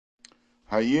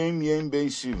Hayom Yom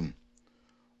Sivan.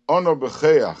 Ana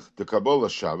Becho'ach, the Kabbalas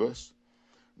Shabbos.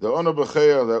 The Ana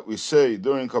Becho'ach that we say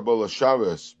during Kabbalas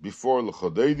Shabbos before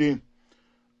Likkutei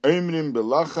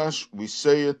Torah, we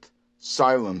say it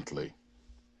silently.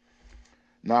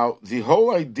 Now, the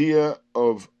whole idea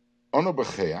of Ana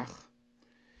Becho'ach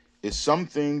is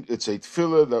something, it's a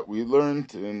tefillah that we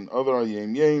learned in other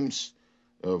Hayom Yoms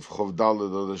of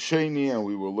Chovdalad or the Sheni, and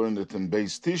we will learn it in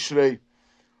Beis Tishrei.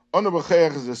 Ana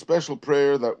Becho'ach is a special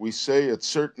prayer that we say at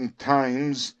certain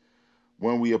times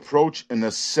when we approach an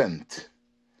ascent.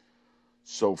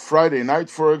 So Friday night,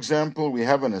 for example, we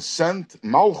have an ascent.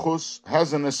 Malchus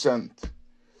has an ascent.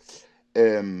 By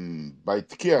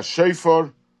Tkiya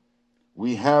Shofar,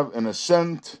 we have an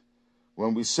ascent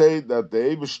when we say that the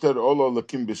Eibishter Ola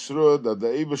Lakim Bisrua, that the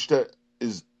Eibishter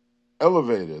is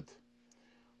elevated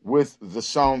with the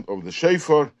sound of the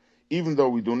Shofar, even though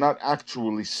we do not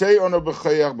actually say Ana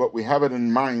Becho'ach, but we have it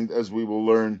in mind as we will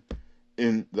learn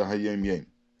in the Hayom Yom.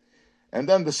 And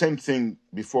then the same thing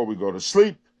before we go to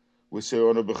sleep, we say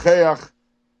Ana Becho'ach,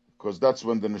 because that's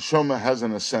when the neshama has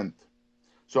an ascent.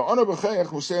 So Ana Becho'ach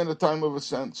we say in the time of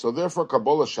ascent. So therefore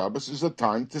Kabbalas Shabbos is a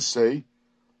time to say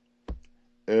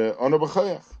Ana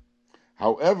Becho'ach.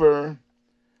 However,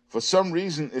 for some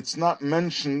reason it's not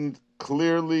mentioned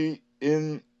clearly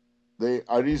in the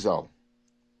Arizal.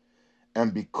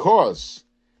 And because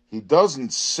he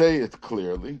doesn't say it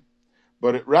clearly,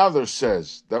 but it rather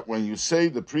says that when you say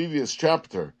the previous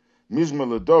chapter,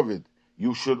 Mizmor LeDavid,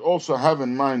 you should also have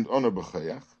in mind Ana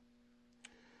Becho'ach.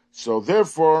 So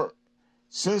therefore,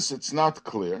 since it's not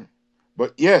clear,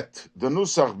 but yet the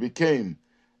Nusach became,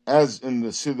 as in the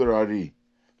Siddur Ari,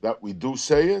 that we do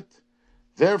say it,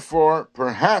 therefore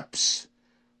perhaps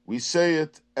we say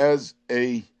it as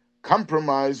a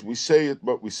compromise, we say it,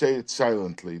 but we say it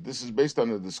silently. This is based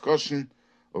on a discussion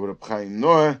of Reb Chaim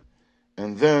Noah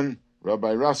and then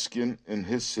Rabbi Raskin in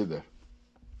his Siddur.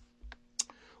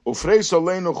 Ufreis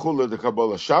aleinu chule the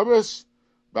Kabbalas Shabbos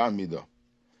Bamidbar.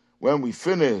 When we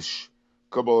finish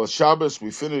Kabbalas Shabbos,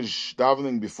 we finish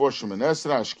davening before Shemoneh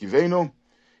Esrei Ashkivenu.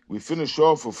 We finish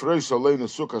off Ufreis aleinu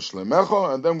sukkah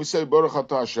shlemecha, and then we say Baruch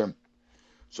Atah Hashem.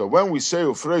 So when we say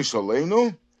Ufreis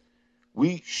aleinu,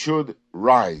 we should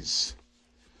rise.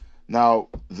 Now,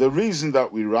 the reason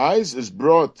that we rise is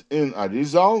brought in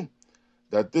Arizal,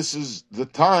 that this is the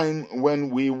time when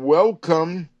we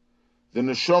welcome the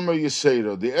Neshama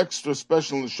Yisera, the extra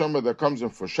special Neshama that comes in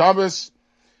for Shabbos.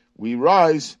 We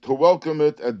rise to welcome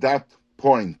it at that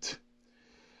point.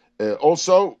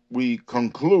 Also, we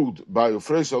conclude by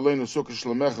Ufreis aleinu sukkah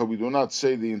shlemecha, we do not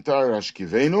say the entire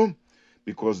Hashkivenu,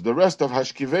 because the rest of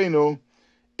Hashkivenu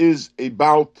is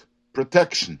about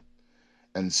protection.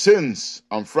 And since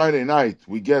on Friday night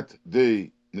we get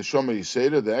the Neshama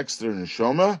Yisera, the extra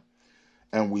Neshama,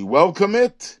 and we welcome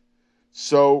it,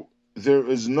 so there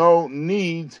is no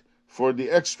need for the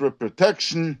extra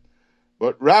protection,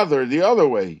 but rather the other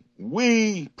way.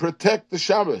 We protect the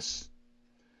Shabbos.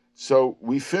 So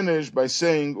we finish by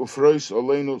saying Ufreis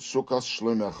aleinu sukkah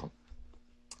shlemecha.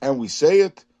 And we say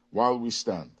it while we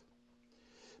stand.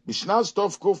 Bishnas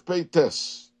Tov Kuf Pei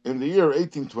Tes, in the year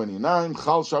 1829,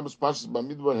 Chal Shabbos Parshas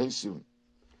Bamidbar Hey Sivan.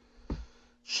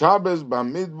 Shabbos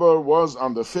Bamidbar was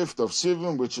on the 5th of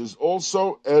Sivan, which is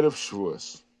also Erev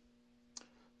Shavuos.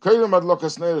 Koydem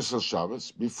Adlokas Neiros Shel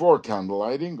Shabbos, before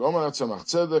candlelighting, Omer Tzemach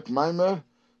Tzedek maamar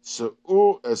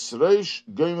Se'u Esreish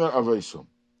Gomer Aveisom.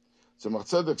 Tzemach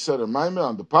Tzedek said a maamar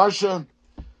on the Parsha,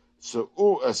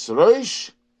 Se'u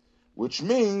Esreish, which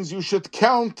means you should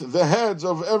count the heads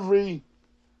of every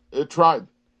tribe.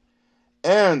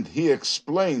 And he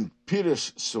explained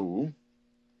Pirish Se'u.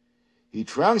 He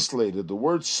translated the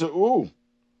word Se'u,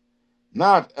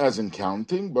 not as in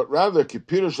counting, but rather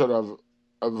Kipirish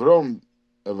Avrom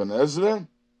Even Ezra,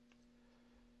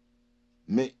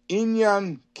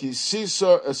 Me'inyan ki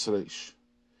sisa esreish.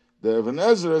 The Even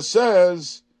Ezra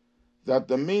says that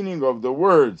the meaning of the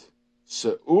word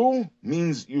Se'u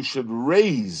means you should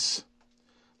raise.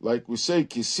 Like we say,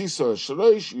 ki sisa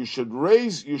esreish, you should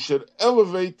raise, you should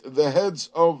elevate the heads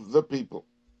of the people.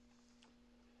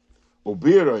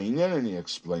 Ubira inyan, and he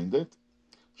explained it,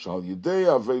 Shal yidei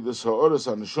avedas ha'oras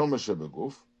ha'neshama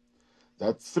shebeguf,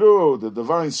 that through the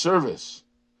divine service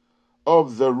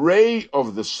of the ray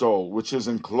of the soul, which is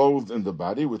enclothed in the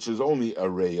body, which is only a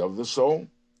ray of the soul,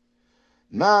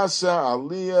 Nasa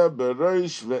aliyah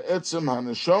bereish ve'etzem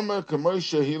haneshama k'moy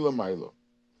shehi l'maylo.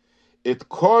 It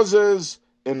causes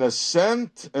an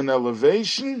ascent, an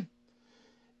elevation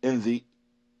in the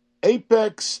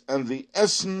apex and the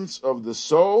essence of the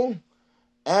soul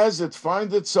as it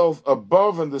finds itself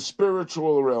above in the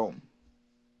spiritual realm.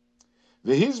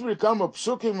 The Hizbri come up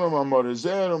psukim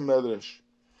v'mamorizer Midrash.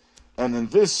 And in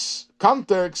this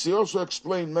context, he also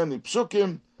explained many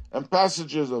psukim and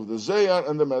passages of the Zohar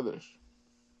and the Midrash.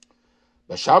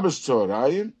 The Shabbos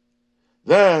Tzoharayim,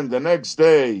 then the next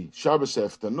day, Shabbos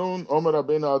afternoon, Omer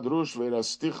Rabbeinu Adrush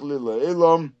ve'rastichli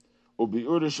leolam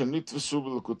ubi'urish nitvesu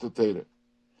b'Likkutei Torah.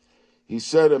 He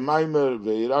said a maamar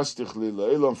ve'rastichli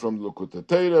leolam from Likkutei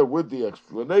Torah with the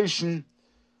explanation,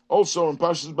 also in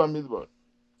Parshas Bamidbar.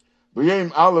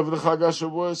 B'yom Aleph the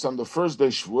Shavuos, on the first day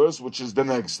Shavuos, which is the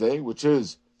next day, which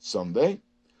is Sunday.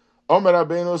 Omer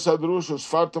Rabbeinu Adrush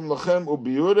usfartam lachem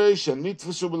ubi'urish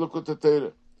nitvesu b'Likkutei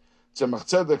Torah. Tzemach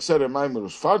Tzedek said a maamar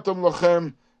usfartam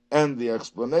lachem, and the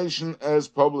explanation as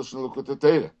published in Likkutei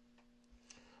Torah.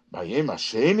 B'yom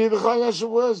Hasheni the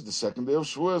Shavuos, the second day of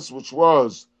Shavuos, which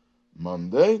was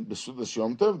Monday, Besudas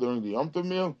Yom Tov, during the Yom Tov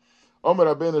meal,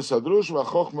 Omer Rabbeinu Sadrush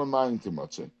Vehachochmah ma'in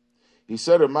timatzei. He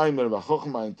said a maamar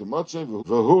Vehachochmah in timatzei,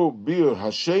 v'hu bir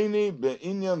Hasheni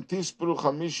be'inyan tispru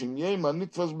chamishim yom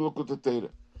anitfas b'Likkutei Torah.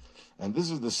 And this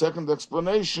is the second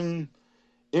explanation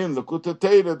in Likkutei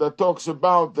Torah that talks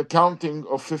about the counting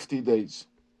of 50 days.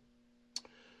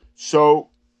 So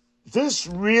this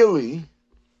really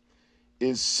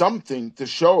is something to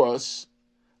show us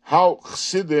how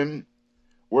Chassidim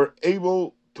were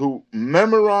able to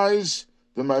memorize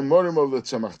the Maamarim of the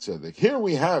Tzemach Tzedek. Here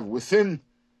we have, within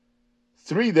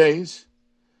 3 days,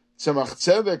 Tzemach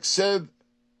Tzedek said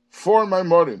 4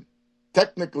 Maamarim.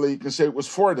 Technically, you can say it was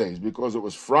 4 days, because it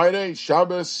was Friday,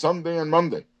 Shabbos, Sunday, and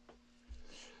Monday.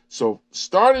 So,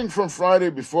 starting from Friday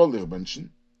before Lichbenchen,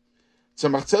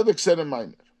 Tzemach Tzedek said a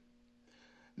maamar.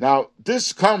 Now,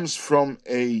 this comes from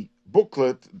a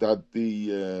booklet that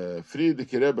the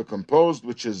Friedrich Rebbe composed,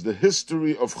 which is the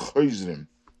history of Chosrim.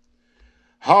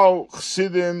 How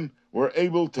Chassidim were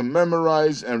able to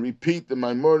memorize and repeat the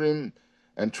Maamarim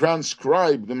and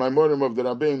transcribe the Maamarim of the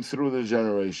Rabbeim through the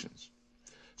generations.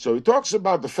 So he talks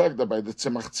about the fact that by the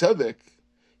Tzemach Tzedek,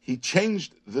 he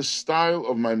changed the style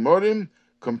of Maamarim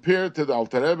compared to the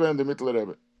Alter Rebbe and the Mittler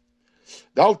Rebbe.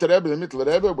 The Alter Rebbe and the Mittler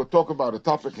Rebbe would talk about a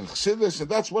topic in Chassidus, and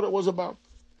that's what it was about.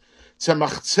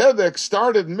 Tzemach Tzedek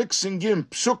started mixing in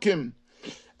psukim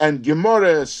and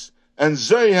gemores and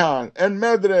Zohar and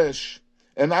Midrash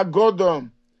and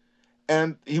Agodah,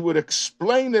 and he would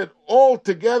explain it all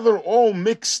together, all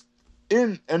mixed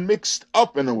in and mixed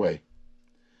up in a way.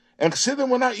 And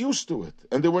Chassidim were not used to it,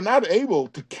 and they were not able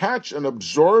to catch and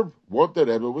absorb what the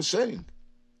Rebbe was saying.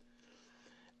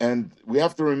 And we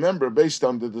have to remember, based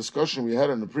on the discussion we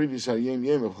had in the previous Hayom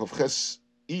Yom of Chavches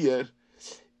Iyar,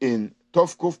 in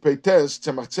Tov Kuf Peites,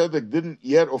 Tzemach Tzedek didn't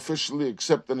yet officially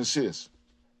accept the Nesias.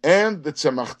 And the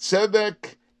Tzemach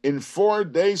Tzedek in 4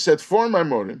 days said 4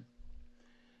 Maamarim,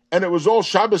 and it was all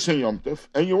Shabbos and Yom Tov,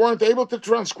 and you weren't able to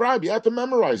transcribe, you had to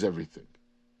memorize everything.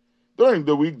 During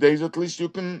the weekdays, at least you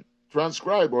can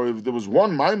transcribe, or if there was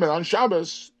one maamar on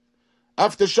Shabbos,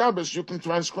 after Shabbos, you can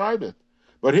transcribe it.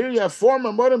 But here you have 4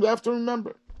 Maamarim you have to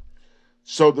remember.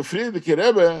 So the Friedrich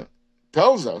Rebbe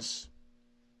tells us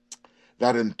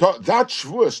that in that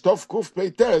Shavuos, Tov Kuf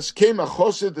Peites, came a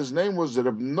Chosid, his name was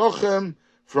Reb Nochem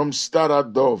from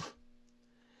Staradov.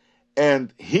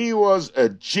 And he was a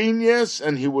genius,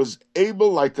 and he was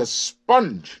able, like a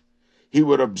sponge, he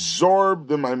would absorb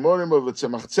the Maamarim of the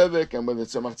Tzemach Tzedek, and when the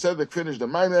Tzemach Tzedek finished the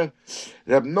maamar,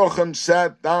 Reb Nochem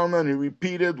sat down and he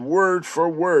repeated word for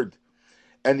word.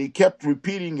 And he kept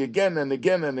repeating again and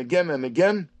again and again and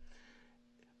again.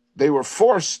 They were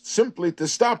forced simply to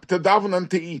stop to daven and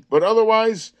to eat. But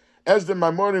otherwise, as the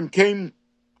Maamarim came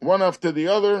one after the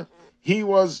other, he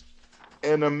was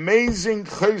an amazing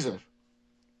chayzer.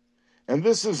 And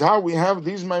this is how we have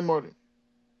these Maamarim.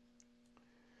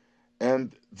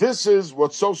 And this is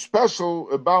what's so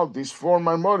special about these 4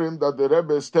 Maamarim that the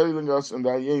Rebbe is telling us in the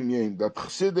Hayom Yom, that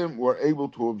Chassidim were able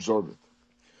to absorb it.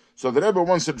 So the Rebbe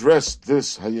once addressed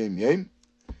this Hayom Yom,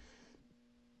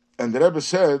 and the Rebbe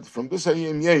said, from this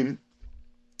Hayom Yom,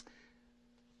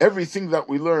 everything that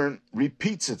we learn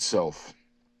repeats itself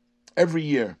every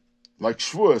year. Like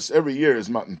Shavuos, every year is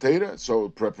Matan Torah, so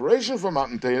preparation for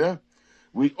Matan Torah,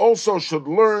 we also should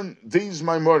learn these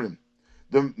Maamarim.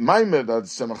 The maamar that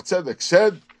Tzemach Tzedek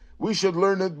said, we should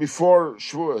learn it before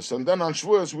Shavuos, and then on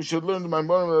Shavuos we should learn the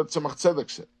Maamarim that Tzemach Tzedek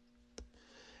said.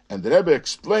 And the Rebbe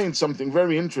explained something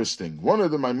very interesting. One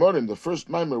of the Maamarim, the first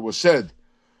maamar, was said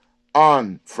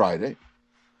on Friday,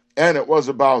 and it was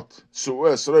about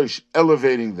Su'es Rosh,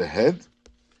 elevating the head,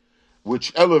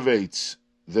 which elevates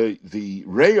the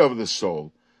ray of the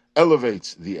soul,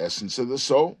 elevates the essence of the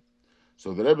soul.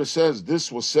 So the Rebbe says this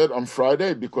was said on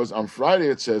Friday, because on Friday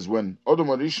it says when Adam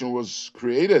Arishon was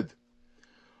created,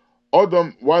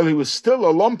 Adam, while he was still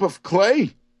a lump of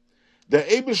clay, the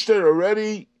Eibishter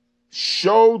already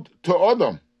showed to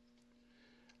Adam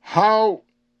how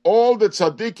all the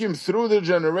tzaddikim through the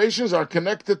generations are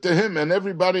connected to him, and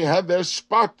everybody had their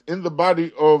spot in the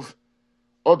body of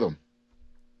Adam.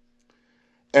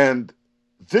 And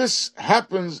this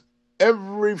happens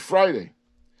every Friday,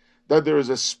 that there is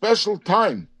a special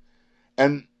time.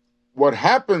 And what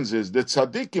happens is that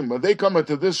tzaddikim, when they come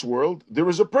into this world, there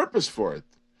is a purpose for it.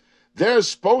 They're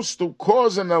supposed to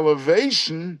cause an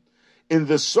elevation in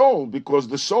the soul, because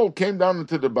the soul came down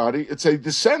into the body. It's a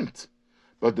descent.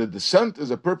 But the descent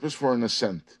is a purpose for an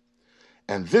ascent.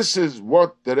 And this is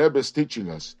what the Rebbe is teaching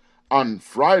us. On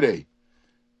Friday,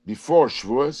 before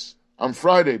Shavuos, on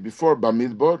Friday, before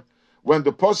Bamidbar, when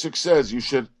the Pasuk says you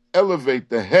should elevate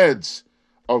the heads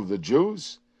of the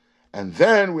Jews, and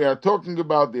then we are talking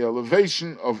about the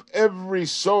elevation of every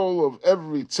soul, of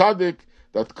every tzaddik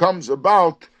that comes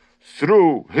about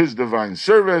through his divine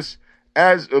service,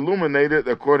 as illuminated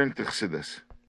according to Chassidus.